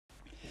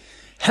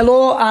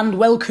Hello and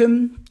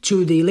welcome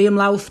to the Liam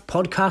Louth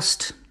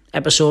podcast,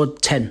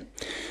 episode 10.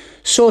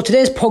 So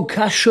today's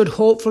podcast should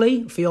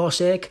hopefully, for your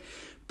sake,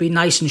 be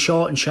nice and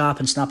short and sharp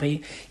and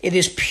snappy. It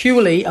is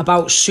purely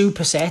about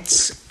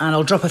supersets, and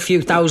I'll drop a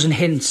few thousand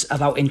hints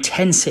about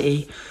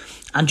intensity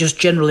and just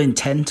general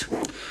intent.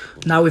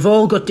 Now, we've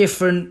all got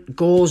different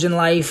goals in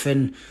life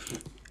and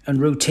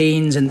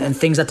routines and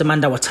things that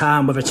demand our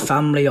time, whether it's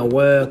family or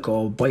work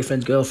or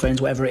boyfriends,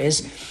 girlfriends, whatever it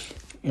is.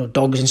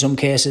 Dogs in some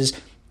cases.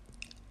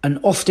 And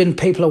often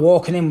people are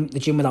walking in the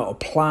gym without a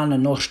plan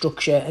and no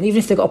structure. And even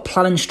if they've got a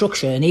plan and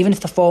structure, and even if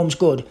the form's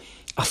good,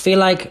 I feel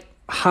like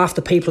half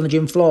the people on the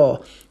gym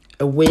floor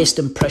are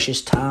wasting precious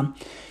time.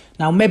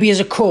 Now, maybe as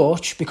a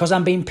coach, because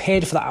I'm being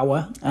paid for that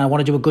hour and I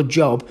want to do a good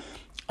job,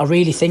 I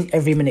really think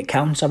every minute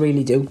counts. I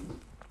really do.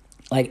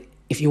 Like,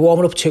 if you're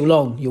warming up too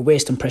long, you're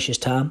wasting precious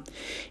time.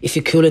 If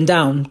you're cooling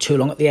down too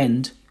long at the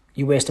end,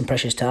 you're wasting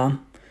precious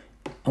time.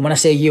 And when I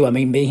say you, I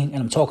mean me. And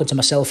I'm talking to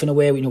myself in a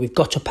way, we've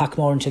got to pack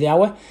more into the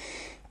hour.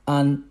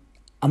 And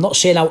I'm not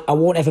saying I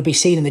won't ever be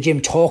seen in the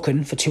gym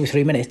talking for 2 or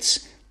 3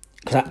 minutes,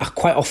 because I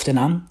quite often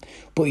am.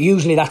 But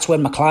usually that's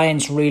when my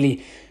clients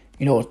really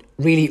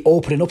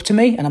opening up to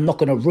me, and I'm not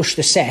going to rush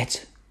the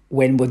set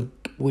when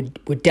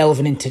we're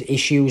delving into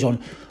issues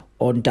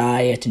on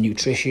diet and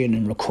nutrition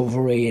and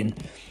recovery and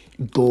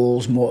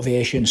goals,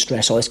 motivation,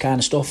 stress, all this kind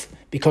of stuff.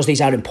 Because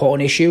these are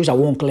important issues, I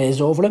won't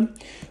glaze over them.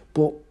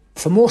 But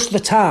for most of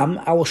the time,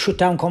 I will shut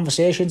down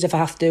conversations if I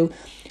have to.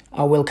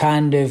 I will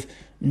kind of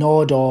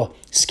nod or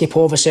skip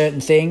over certain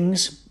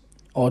things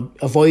or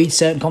avoid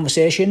certain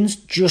conversations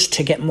just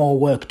to get more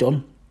work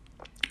done.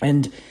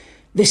 And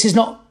this is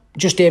not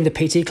just aimed at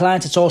PT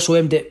clients, it's also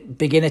aimed at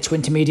beginner to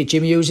intermediate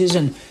gym users.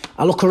 And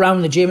I look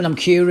around the gym and I'm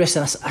curious,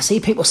 and I see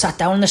people sat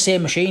down on the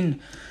same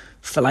machine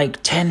for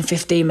like 10,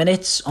 15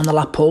 minutes on the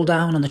lat pull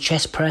down, on the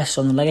chest press,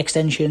 on the leg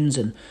extensions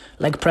and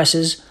leg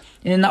presses.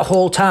 And in that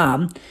whole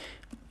time,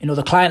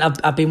 the client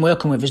I've been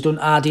working with has done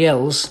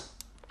RDLs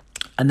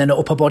and then an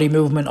upper body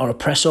movement or a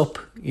press up.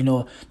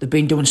 They've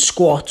been doing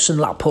squats and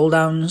lat pull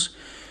downs.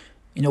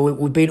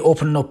 We've been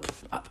opening up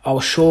our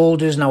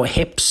shoulders and our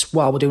hips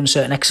while we're doing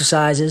certain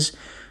exercises.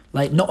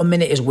 Like, not a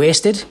minute is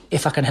wasted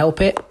if I can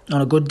help it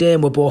on a good day,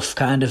 and we're both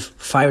kind of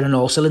firing on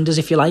all cylinders,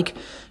 if you like,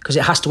 because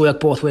it has to work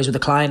both ways with the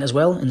client as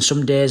well. And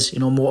some days,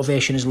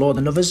 motivation is lower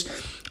than others,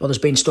 or there's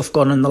been stuff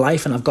going on in their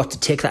life and I've got to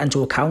take that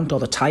into account, or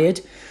they're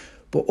tired.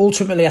 But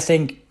ultimately, I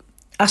think,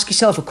 ask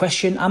yourself a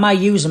question: am I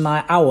using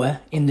my hour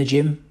in the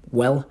gym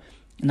well?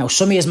 Now,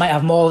 some years might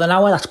have more than an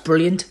hour, that's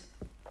brilliant.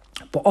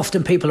 But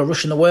often people are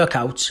rushing the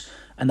workouts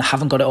and they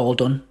haven't got it all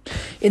done.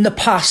 In the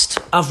past,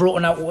 I've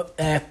written out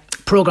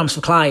programs for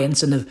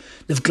clients and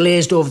they've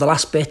glazed over the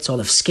last bits or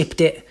they've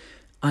skipped it.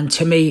 And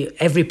to me,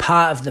 every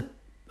part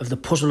of the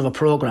puzzle of a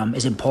program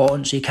is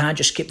important. So you can't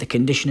just skip the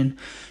conditioning.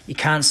 You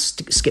can't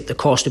skip the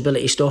core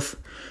stability stuff.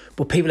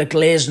 But people are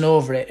glazing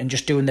over it and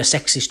just doing the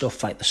sexy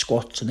stuff like the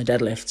squats and the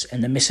deadlifts,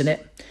 and they're missing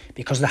it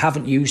because they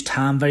haven't used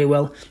time very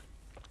well.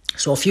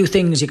 So a few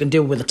things you can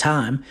do with the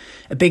time.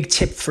 A big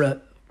tip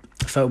for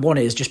one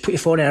is just put your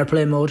phone in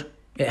airplane mode.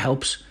 It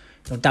helps.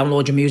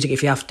 Download your music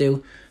if you have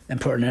to, then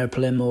put it in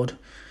airplane mode.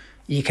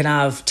 You can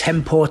have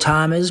tempo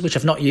timers, which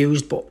I've not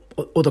used, but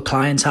other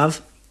clients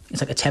have. It's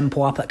like a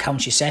tempo app that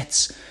counts your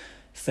sets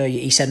for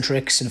your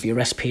eccentrics and for your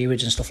rest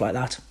periods and stuff like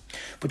that.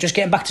 But just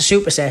getting back to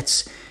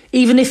supersets,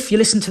 even if you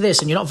listen to this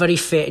and you're not very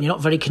fit and you're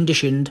not very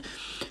conditioned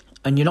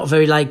and you're not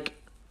very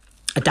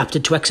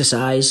adapted to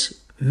exercise,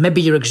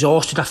 maybe you're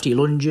exhausted after your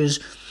lunges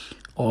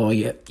or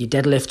your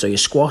deadlifts or your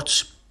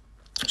squats.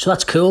 So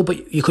that's cool,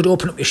 but you could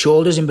open up your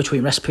shoulders in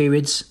between rest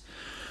periods.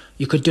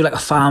 You could do like a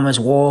farmer's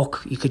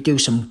walk. You could do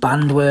some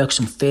band work,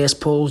 some face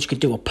pulls. You could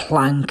do a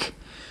plank.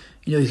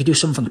 You could do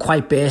something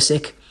quite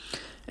basic.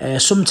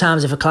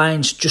 Sometimes if a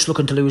client's just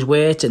looking to lose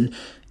weight and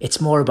it's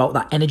more about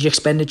that energy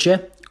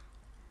expenditure,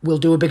 we'll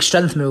do a big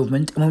strength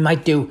movement and we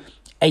might do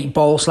 8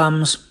 ball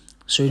slams.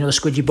 So, the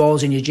squidgy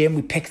balls in your gym,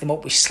 we pick them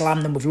up, we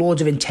slam them with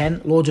loads of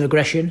intent, loads of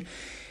aggression.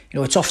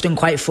 It's often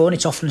quite fun,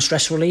 it's often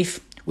stress relief.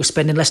 We're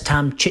spending less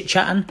time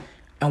chit-chatting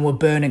and we're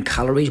burning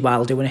calories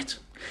while doing it.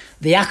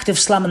 The act of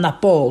slamming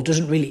that ball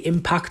doesn't really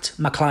impact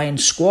my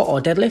client's squat or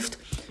deadlift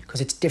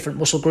because it's different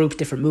muscle groups,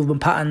 different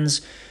movement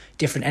patterns,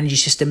 different energy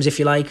systems, if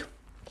you like,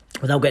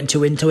 without getting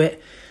too into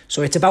it.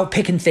 So it's about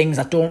picking things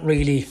that don't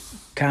really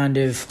kind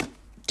of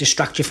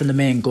distract you from the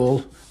main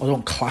goal or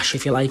don't clash,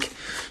 if you like.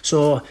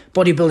 So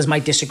bodybuilders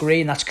might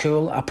disagree, and that's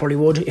cool. I probably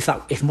would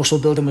if muscle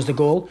building was the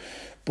goal.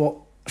 But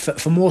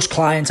for most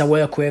clients I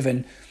work with,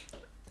 and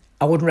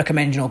I wouldn't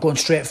recommend going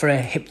straight for a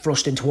hip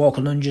thrust into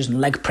walking lunges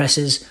and leg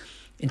presses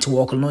into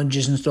walking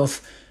lunges and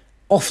stuff.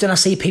 Often I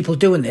see people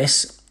doing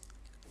this.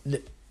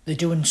 They're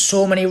doing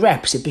so many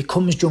reps it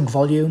becomes junk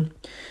volume.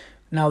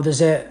 Now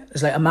there's like a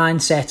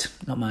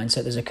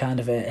there's a kind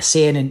of a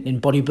saying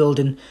in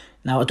bodybuilding.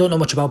 Now I don't know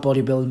much about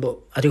bodybuilding, but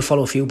I do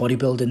follow a few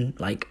bodybuilding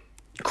like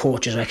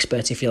coaches or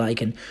experts, if you like,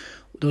 and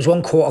there was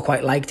one quote I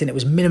quite liked, and it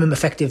was minimum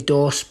effective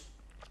dose,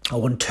 or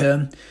one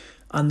term.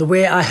 And the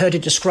way I heard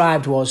it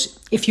described was,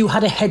 if you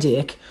had a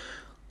headache,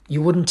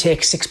 you wouldn't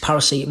take 6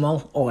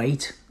 paracetamol or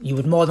 8. You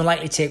would more than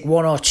likely take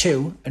 1 or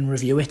 2 and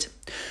review it.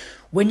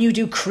 When you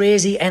do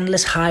crazy,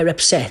 endless high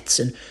rep sets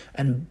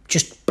and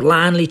just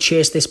blindly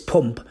chase this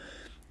pump,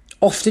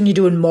 often you're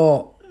doing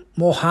more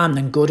harm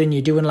than good, and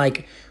you're doing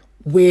like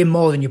way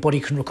more than your body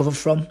can recover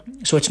from.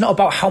 So it's not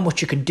about how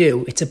much you can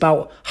do, it's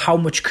about how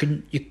much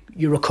can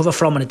you recover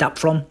from and adapt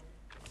from.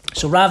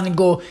 So rather than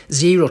go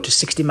 0 to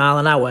 60 mile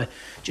an hour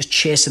just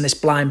chasing this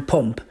blind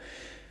pump,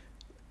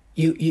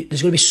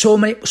 there's going to be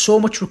so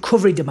much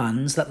recovery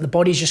demands that the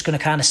body's just going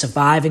to kind of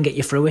survive and get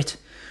you through it.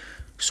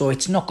 So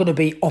it's not going to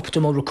be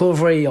optimal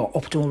recovery or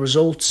optimal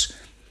results,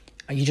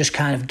 and you're just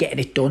kind of getting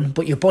it done.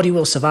 But your body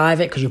will survive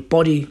it because your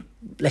body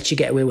lets you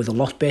get away with a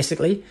lot,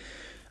 basically.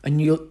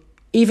 And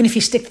even if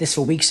you stick to this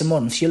for weeks and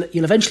months, you'll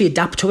eventually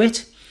adapt to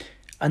it.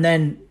 And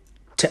then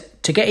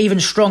to get even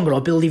stronger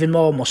or build even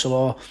more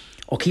muscle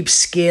or keep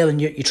scaling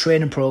your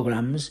training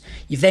programs,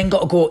 you've then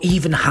got to go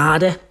even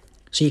harder.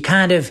 So you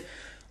kind of,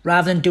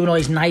 rather than doing all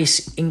these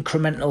nice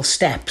incremental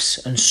steps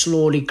and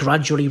slowly,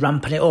 gradually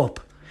ramping it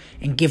up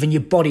and giving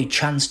your body a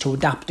chance to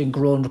adapt and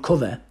grow and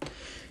recover,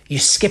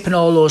 you're skipping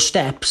all those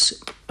steps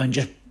and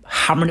just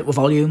hammering it with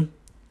volume.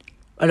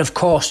 And of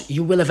course,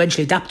 you will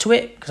eventually adapt to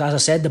it because, as I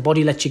said, the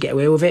body lets you get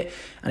away with it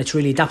and it's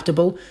really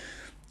adaptable.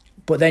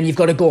 But then you've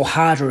got to go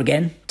harder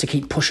again to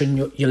keep pushing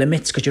your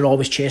limits because you're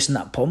always chasing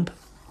that pump.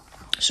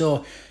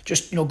 So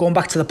just, going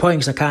back to the point,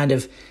 because I kind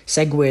of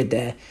segued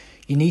there,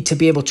 you need to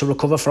be able to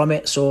recover from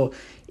it. So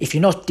if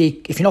you're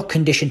not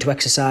conditioned to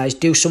exercise,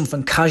 do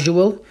something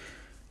casual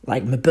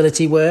like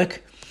mobility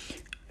work.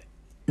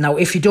 Now,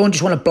 if you don't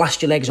just want to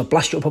blast your legs or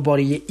blast your upper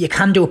body, you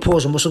can do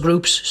opposing muscle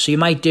groups. So you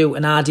might do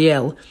an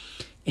RDL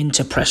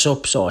into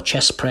press-ups or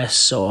chest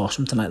press or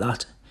something like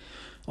that,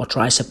 or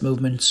tricep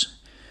movements.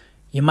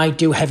 You might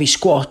do heavy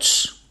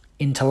squats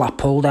into lat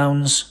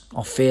pull-downs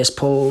or face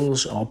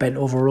pulls or bent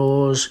over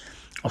rows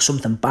or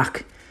something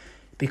back,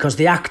 because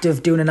the act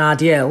of doing an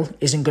RDL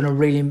isn't going to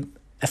really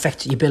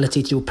affect your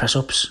ability to do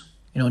press-ups.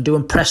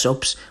 Doing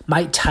press-ups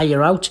might tire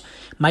you out,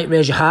 might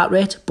raise your heart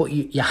rate, but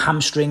your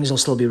hamstrings will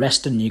still be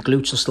resting, your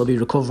glutes will still be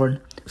recovering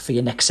for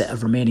your next set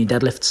of remaining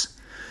deadlifts.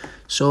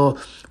 So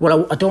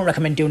what I don't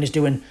recommend doing is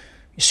doing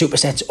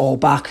supersets all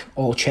back,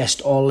 all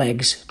chest, all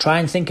legs. Try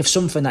and think of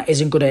something that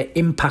isn't going to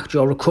impact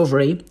your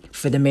recovery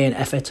for the main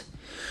effort.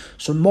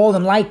 So more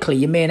than likely,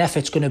 your main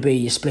effort's going to be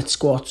your split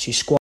squats, your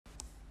squat.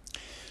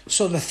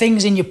 So the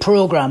things in your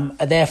program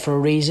are there for a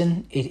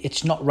reason.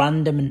 It's not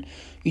random, and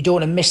you don't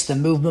want to miss the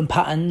movement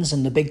patterns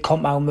and the big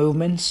compound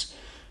movements.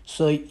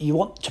 So you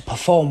want to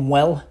perform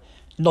well,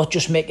 not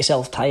just make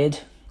yourself tired.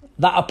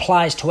 That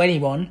applies to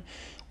anyone,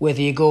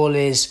 whether your goal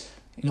is,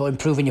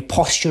 improving your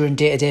posture and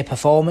day-to-day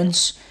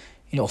performance,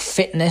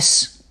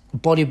 fitness,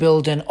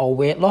 bodybuilding or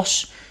weight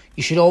loss.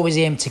 You should always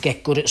aim to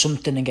get good at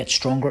something and get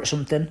stronger at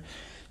something.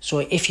 So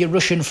if you're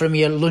rushing from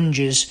your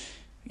lunges,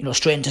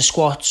 straight into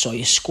squats, or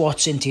your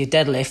squats into your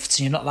deadlifts,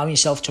 and you're not allowing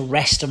yourself to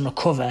rest and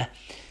recover,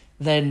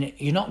 then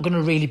you're not going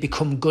to really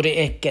become good at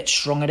it, get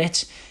strong at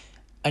it.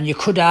 And you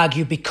could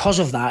argue because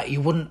of that,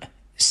 you wouldn't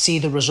see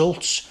the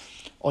results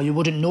or you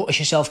wouldn't notice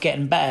yourself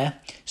getting better.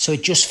 So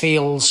it just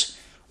feels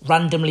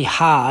randomly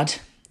hard,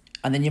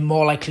 and then you're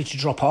more likely to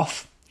drop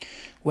off.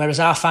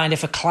 Whereas I find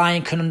if a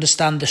client can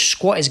understand the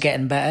squat is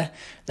getting better,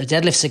 the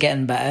deadlifts are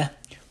getting better,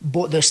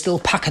 but they're still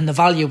packing the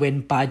value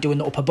in by doing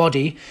the upper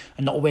body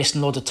and not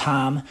wasting loads of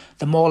time,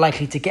 they're more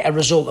likely to get a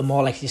result and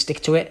more likely to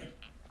stick to it.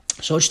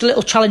 So just a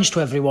little challenge to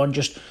everyone.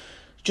 Just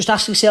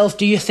ask yourself,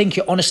 do you think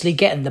you're honestly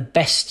getting the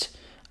best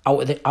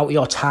out of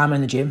your time in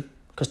the gym?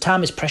 Because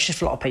time is precious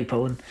for a lot of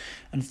people,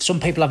 and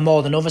some people have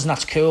more than others, and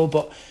that's cool.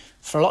 But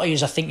for a lot of you,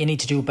 I think you need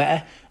to do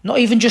better. Not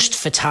even just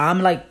for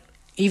time, like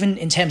even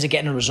in terms of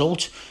getting a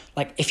result.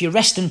 Like if you're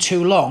resting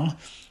too long,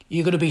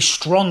 you're going to be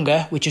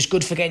stronger, which is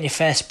good for getting your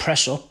first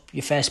press up,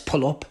 your first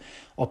pull up,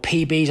 or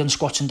PBs on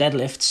squats and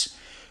deadlifts.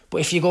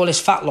 But if your goal is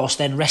fat loss,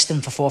 then resting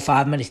for 4 or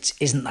 5 minutes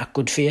isn't that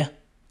good for you.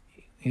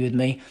 You with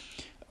me?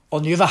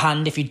 On the other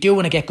hand, if you do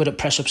want to get good at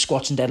press up,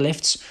 squats and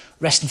deadlifts,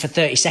 resting for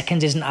 30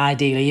 seconds isn't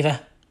ideal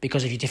either,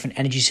 because of your different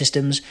energy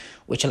systems,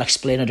 which I'll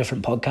explain in a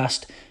different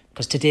podcast,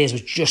 because today's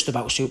was just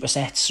about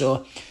supersets.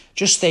 So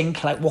just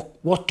think, like,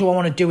 what do I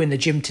want to do in the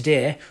gym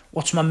today?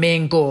 What's my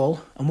main goal?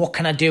 And what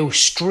can I do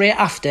straight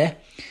after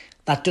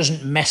that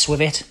doesn't mess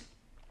with it?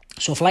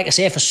 So like I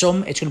say, for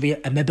some, it's going to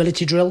be a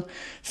mobility drill.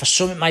 For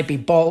some, it might be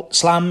ball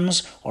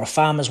slams or a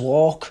farmer's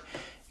walk.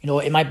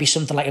 It might be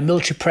something like a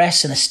military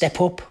press and a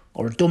step up,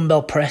 or a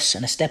dumbbell press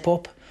and a step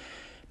up.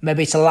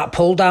 Maybe it's a lat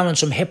pull down and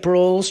some hip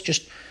rolls.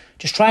 Just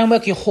try and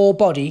work your whole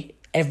body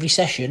every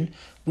session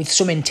with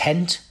some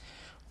intent,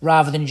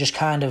 rather than just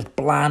kind of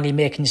blindly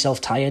making yourself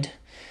tired.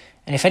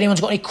 And if anyone's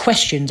got any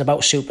questions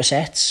about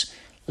supersets,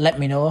 let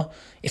me know.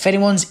 If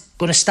anyone's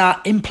going to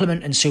start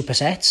implementing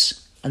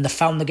supersets and they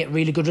found they get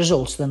really good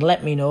results, then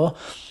let me know.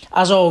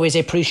 As always, I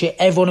appreciate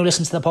everyone who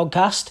listens to the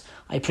podcast.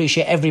 I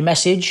appreciate every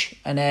message,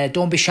 and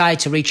don't be shy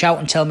to reach out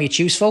and tell me it's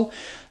useful.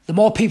 The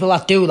more people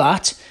that do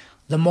that,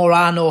 the more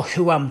I know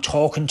who I'm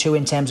talking to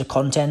in terms of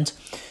content.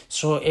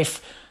 So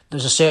if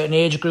there's a certain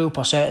age group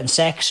or certain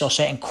sex or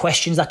certain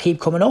questions that keep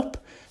coming up,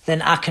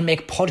 then I can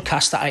make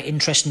podcasts that are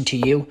interesting to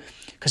you.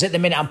 Because at the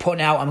minute I'm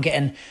putting out, I'm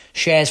getting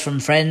shares from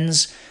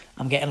friends.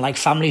 I'm getting like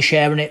family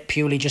sharing it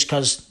purely just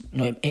because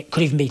it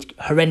could even be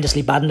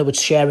horrendously bad and they would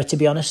share it, to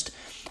be honest.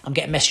 I'm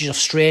getting messages of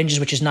strangers,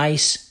 which is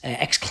nice.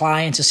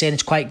 Ex-clients are saying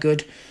it's quite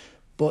good.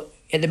 But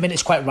at the minute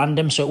it's quite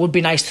random. So it would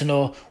be nice to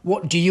know,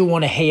 what do you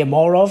want to hear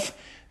more of?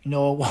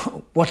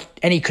 What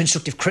any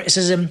constructive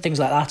criticism, things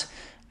like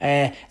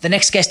that. The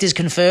next guest is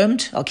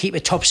confirmed. I'll keep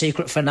it top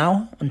secret for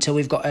now until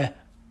we've got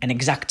an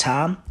exact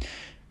time.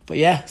 But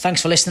yeah,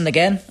 thanks for listening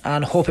again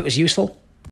and hope it was useful.